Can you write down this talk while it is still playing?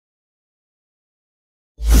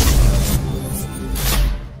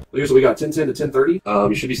Here's what we got: 10:10 to 10:30.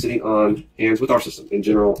 You should be sitting on hands with our system in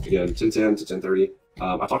general. Again, 10:10 to 10:30.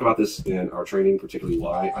 I talk about this in our training, particularly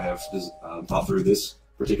why I have thought through this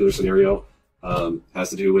particular scenario. Has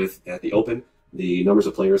to do with at the open, the numbers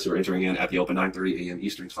of players who are entering in at the open 9:30 a.m.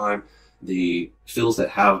 Eastern time. The fills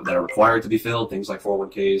that are required to be filled, things like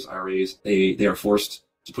 401ks, IRAs, they are forced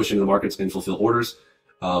to push into the markets and fulfill orders.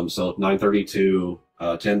 So 9:30 to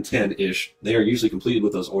 10:10-ish, they are usually completed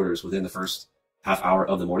with those orders within the first half hour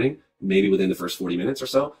of the morning, maybe within the first 40 minutes or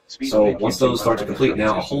so. So once those start to complete,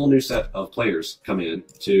 now a whole new set of players come in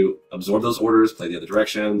to absorb those orders, play the other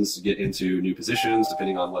directions, get into new positions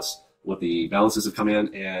depending on what the balances have come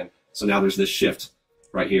in. And so now there's this shift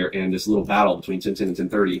right here and this little battle between 10:10 and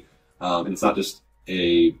 10:30. And it's not just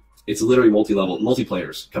it's literally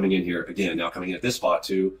multi-players coming in here again, now coming in at this spot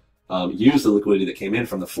to use the liquidity that came in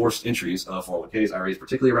from the forced entries of 401ks, IRAs,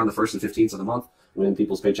 particularly around the 1st and 15th of the month when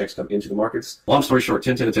people's paychecks come into the markets. Long story short,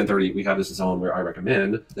 10:10 to 10:30, we have this zone where I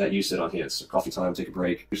recommend that you sit on hands. So coffee time, take a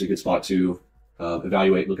break. Usually a good spot to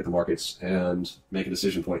evaluate, look at the markets, and make a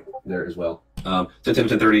decision point there as well. 10:10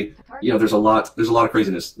 to 10:30, there's a lot of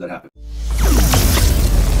craziness that happens.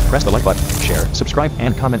 Press the like button, share, subscribe,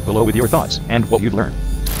 and comment below with your thoughts and what you've learned.